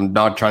yesterday. I'm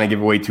not trying to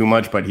give away too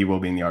much, but he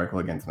will be in the article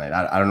again tonight.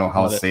 I don't know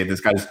how to say it.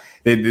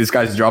 This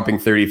guy's dropping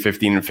 30,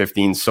 15, and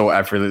 15 so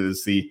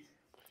effortlessly.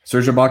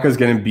 Serge Ibaka is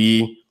going to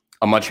be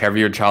a much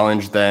heavier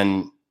challenge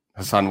than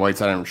Hassan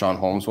Whiteside and Rashawn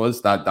Holmes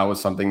was. That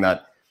was something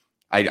that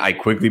I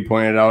quickly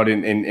pointed out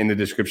in the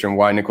description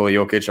why Nikola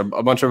Jokic.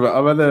 A bunch of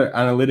other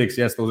analytics,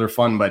 yes, those are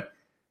fun, but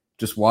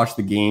just watch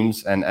the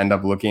games and end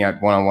up looking at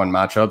one-on-one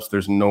matchups.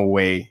 There's no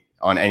way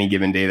on any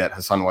given day that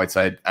Hassan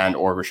Whiteside and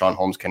or Rashawn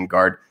Holmes can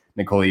guard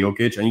Nikola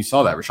Jokic. And you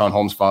saw that Rashawn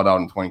Holmes fouled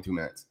out in 22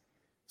 minutes.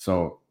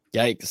 So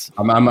yikes.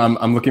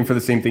 I'm looking for the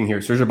same thing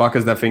here. Serge Ibaka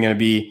is definitely going to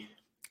be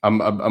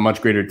a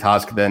much greater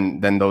task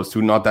than those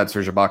two. Not that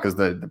Serge Ibaka is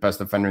the best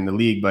defender in the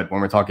league, but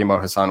when we're talking about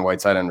Hassan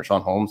Whiteside and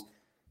Rashawn Holmes,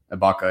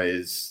 Ibaka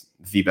is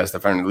the best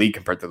defender in the league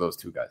compared to those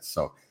two guys.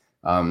 So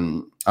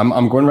I'm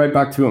going right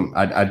back to him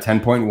at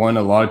 10.1.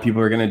 A lot of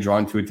people are going to draw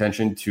into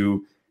attention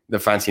to the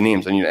fancy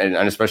names, and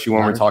especially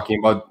when we're talking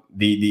about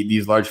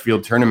these large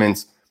field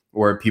tournaments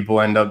where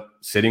people end up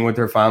sitting with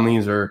their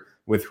families or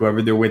with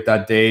whoever they're with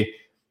that day,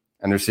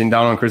 and they're sitting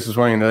down on Christmas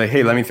morning and they're like,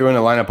 hey, let me throw in a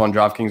lineup on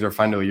DraftKings or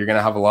FanDuel. You're going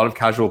to have a lot of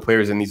casual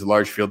players in these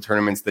large field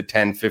tournaments, the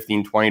 $10,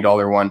 $15,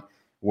 $20 one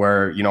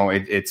where,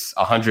 it's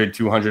 $100,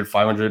 $200,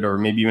 $500, or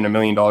maybe even $1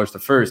 million to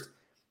first.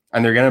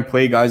 And they're going to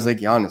play guys like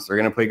Giannis. They're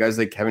going to play guys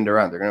like Kevin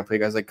Durant. They're going to play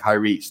guys like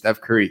Kyrie,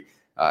 Steph Curry,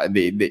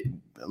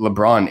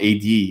 LeBron,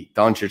 AD,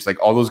 Doncic.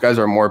 Like, all those guys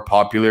are more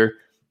popular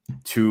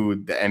to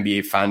the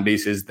NBA fan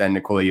bases than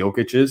Nikola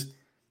Jokic is.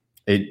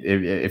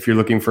 If you're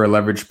looking for a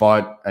leverage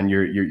spot and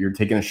you're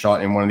taking a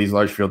shot in one of these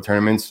large field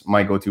tournaments,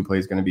 my go-to play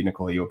is going to be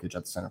Nikola Jokic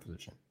at the center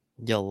position.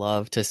 You'll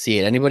love to see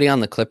it. Anybody on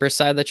the Clippers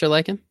side that you're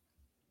liking?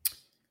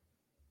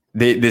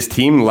 This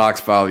team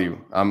lacks value.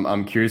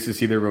 I'm curious to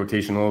see their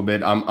rotation a little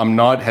bit. I'm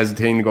not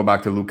hesitating to go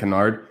back to Luke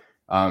Kennard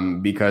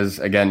because,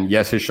 again,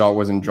 yes, his shot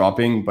wasn't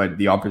dropping, but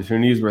the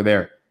opportunities were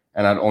there.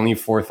 And at only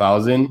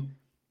 4,000,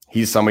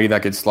 he's somebody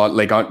that could slot.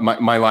 Like,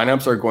 my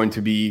lineups are going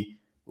to be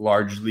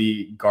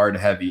largely guard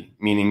heavy,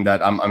 meaning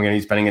that I'm going to be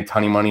spending a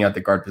ton of money at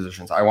the guard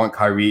positions. I want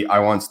Kyrie, I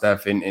want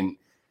Steph in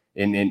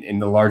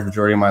the large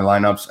majority of my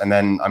lineups, and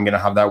then I'm going to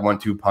have that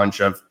 1-2 punch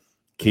of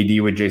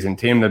KD with Jason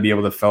Tatum to be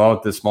able to fill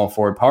out the small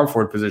forward, power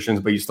forward positions,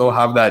 but you still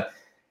have that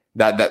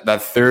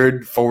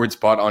third forward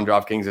spot on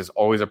DraftKings is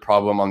always a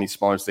problem on these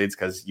smaller slates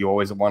because you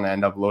always want to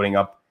end up loading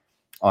up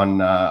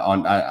on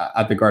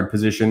at the guard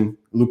position.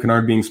 Luke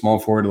Kennard being small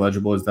forward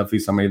eligible is definitely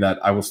somebody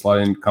that I will slot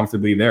in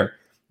comfortably there.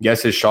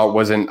 Yes, his shot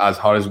wasn't as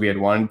hot as we had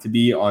wanted it to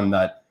be on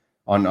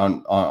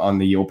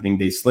the opening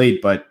day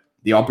slate, but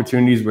the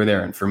opportunities were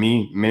there. And for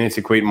me, minutes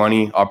equate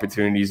money,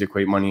 opportunities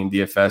equate money in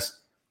DFS.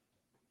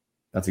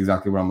 That's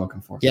exactly what I'm looking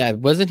for. Yeah,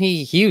 wasn't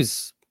he? He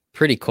was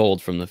pretty cold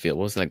from the field.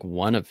 What was it, like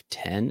 1 of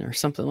 10 or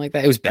something like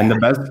that? It was bad. And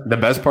the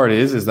best part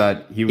is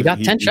that he got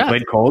 10 shots.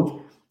 Played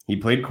cold. He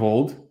played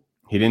cold.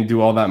 He didn't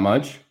do all that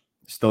much.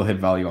 Still hit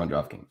value on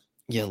DraftKings.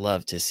 You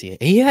love to see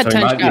it. He had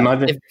 10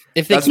 shots.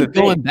 If they keep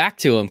going back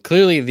to him,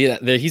 clearly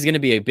he's going to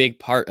be a big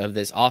part of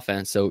this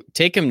offense. So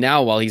take him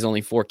now while he's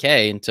only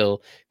 4K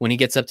until when he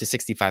gets up to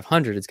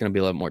 6,500, it's going to be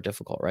a little more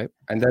difficult, right?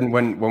 And then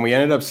when we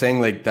ended up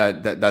saying like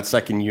that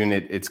second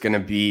unit, it's going to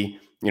be,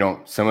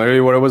 similarly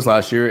what it was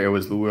last year. It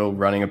was Lou Will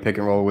running a pick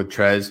and roll with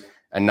Trez.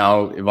 And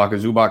now Ivica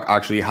Zubac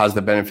actually has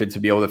the benefit to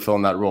be able to fill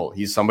in that role.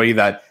 He's somebody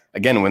that,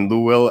 again, when Lou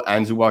Will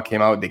and Zubac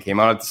came out, they came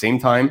out at the same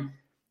time.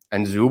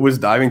 And Zub was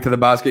diving to the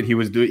basket. He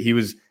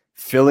was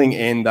filling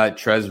in that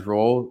Trez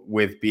role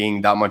with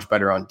being that much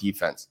better on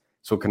defense.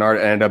 So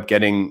Kennard ended up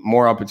getting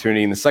more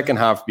opportunity in the second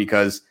half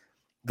because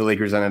the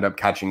Lakers ended up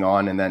catching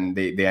on, and then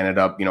they ended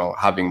up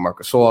having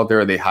Marc Gasol out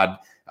there. They had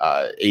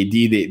AD.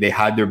 They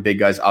had their big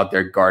guys out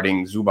there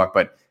guarding Zubac.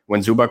 But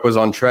when Zubac was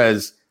on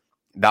Trez,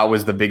 that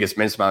was the biggest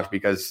mismatch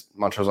because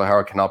Montrezl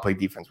Harrell cannot play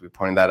defense. We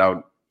pointed that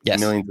out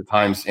millions of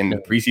times in the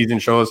preseason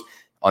shows.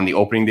 On the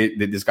opening day,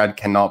 this guy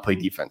cannot play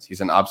defense.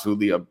 He's an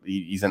absolute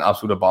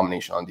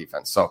abomination on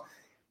defense. So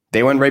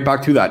they went right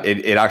back to that.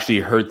 It actually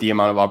hurt the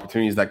amount of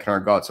opportunities that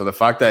Kennard got. So the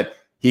fact that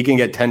he can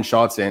get 10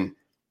 shots in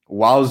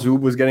while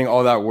Zub was getting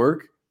all that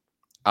work,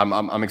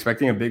 I'm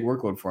expecting a big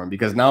workload for him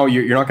because now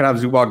you're not going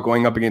to have Zubac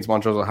going up against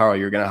Montrezl Harrell.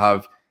 You're going to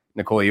have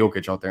Nikola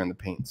Jokic out there in the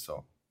paint.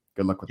 So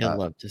good luck with that. You'll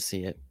love to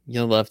see it.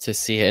 You'll love to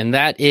see it. And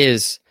that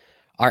is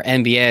our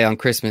NBA on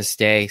Christmas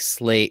Day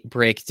slate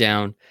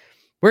breakdown.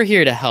 We're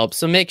here to help.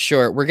 So make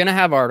sure we're going to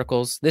have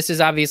articles. This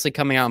is obviously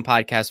coming out in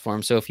podcast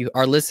form. So if you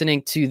are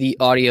listening to the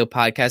audio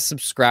podcast,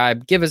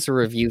 subscribe, give us a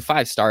review,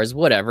 5 stars,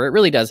 whatever. It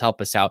really does help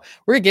us out.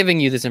 We're giving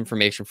you this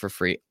information for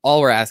free.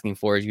 All we're asking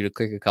for is you to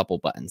click a couple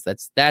buttons.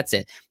 That's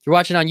it. If you're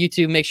watching on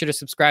YouTube, make sure to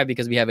subscribe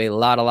because we have a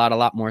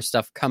lot more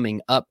stuff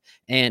coming up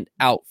and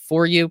out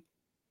for you.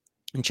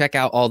 And check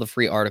out all the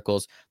free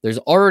articles. There's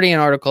already an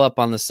article up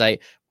on the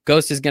site.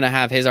 Ghost is going to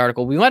have his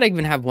article. We might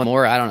even have one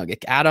more. I don't know.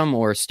 Adam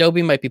or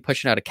Stoby might be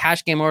pushing out a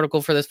cash game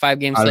article for this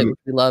 5-game slate, which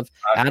we love.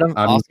 Adam,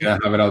 I'm awesome. going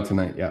to have it out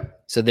tonight. Yeah.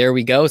 So there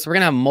we go. So we're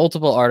going to have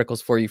multiple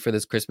articles for you for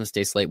this Christmas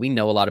Day slate. We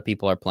know a lot of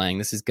people are playing.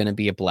 This is going to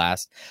be a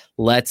blast.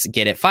 Let's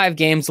get it. 5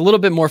 games, a little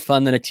bit more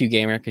fun than a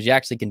 2-gamer because you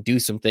actually can do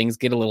some things,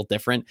 get a little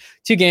different.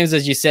 2 games,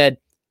 as you said,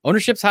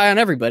 ownership's high on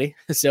everybody,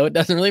 so it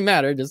doesn't really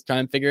matter. Just try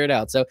and figure it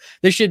out. So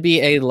this should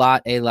be a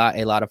lot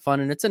of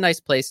fun, and it's a nice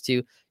place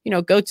to,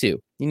 go to.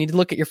 You need to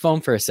look at your phone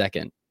for a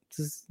second.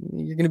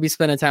 You're going to be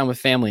spending time with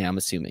family, I'm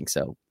assuming.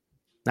 So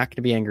not going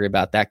to be angry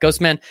about that.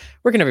 Ghostman,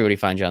 where can everybody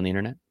find you on the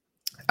internet?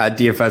 At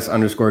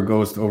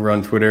DFS_Ghost over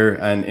on Twitter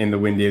and in the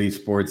Win Daily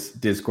Sports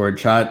Discord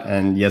chat.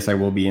 And yes, I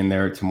will be in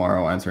there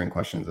tomorrow answering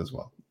questions as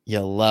well.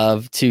 You'll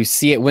love to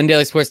see it.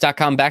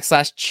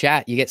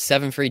 WinDailySports.com/chat. You get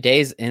 7 free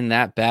days in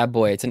that bad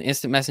boy. It's an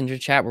instant messenger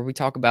chat where we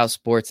talk about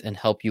sports and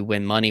help you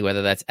win money,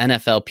 whether that's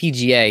NFL,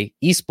 PGA,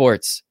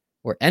 esports,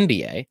 or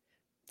NBA.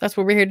 That's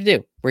what we're here to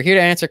do. We're here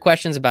to answer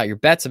questions about your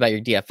bets, about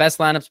your DFS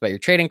lineups, about your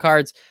trading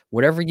cards,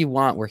 whatever you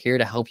want. We're here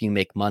to help you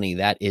make money.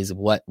 That is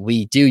what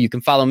we do. You can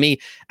follow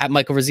me at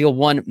Michael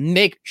Raziel1.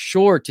 Make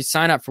sure to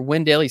sign up for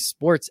Win Daily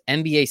Sports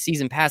NBA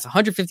Season Pass,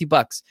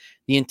 $150,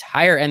 the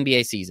entire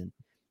NBA season.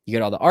 You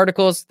get all the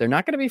articles. They're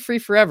not going to be free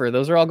forever.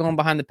 Those are all going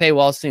behind the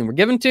paywall soon. We're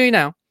giving to you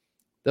now.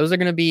 Those are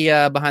going to be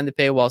behind the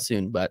paywall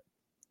soon. But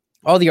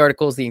all the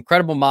articles, the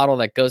incredible model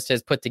that Ghost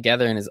has put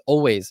together and is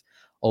always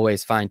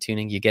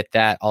fine-tuning. You get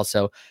that.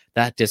 Also,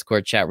 that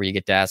Discord chat where you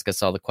get to ask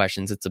us all the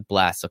questions. It's a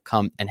blast. So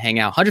come and hang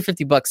out.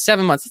 $150,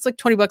 7 months. It's like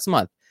 $20 a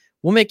month.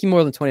 We'll make you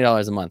more than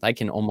 $20 a month. I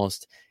can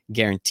almost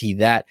guarantee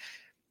that.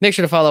 Make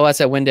sure to follow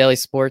us at Win Daily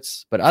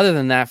Sports. But other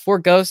than that, for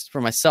Ghost,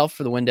 for myself,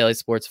 for the Win Daily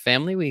Sports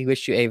family, we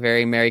wish you a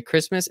very Merry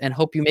Christmas and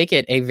hope you make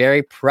it a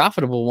very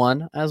profitable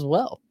one as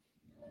well.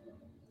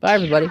 Bye,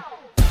 everybody.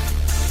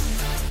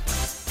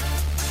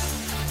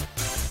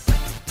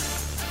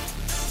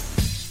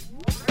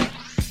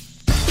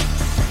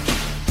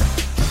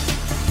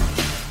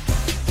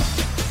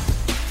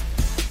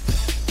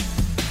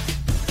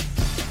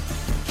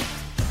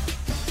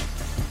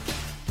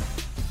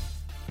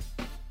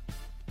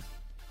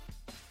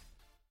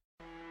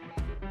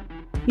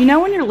 You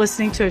know when you're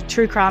listening to a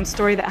true crime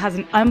story that has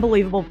an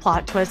unbelievable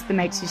plot twist that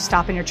makes you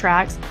stop in your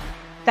tracks?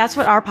 That's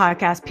what our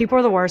podcast, People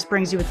Are the Worst,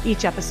 brings you with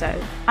each episode.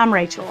 I'm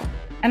Rachel.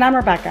 And I'm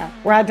Rebecca.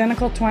 We're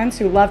identical twins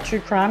who love true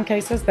crime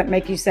cases that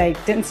make you say,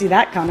 didn't see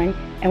that coming,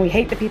 and we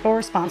hate the people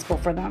responsible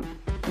for them.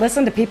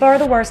 Listen to People Are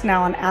the Worst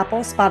now on Apple,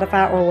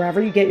 Spotify, or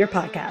wherever you get your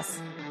podcasts.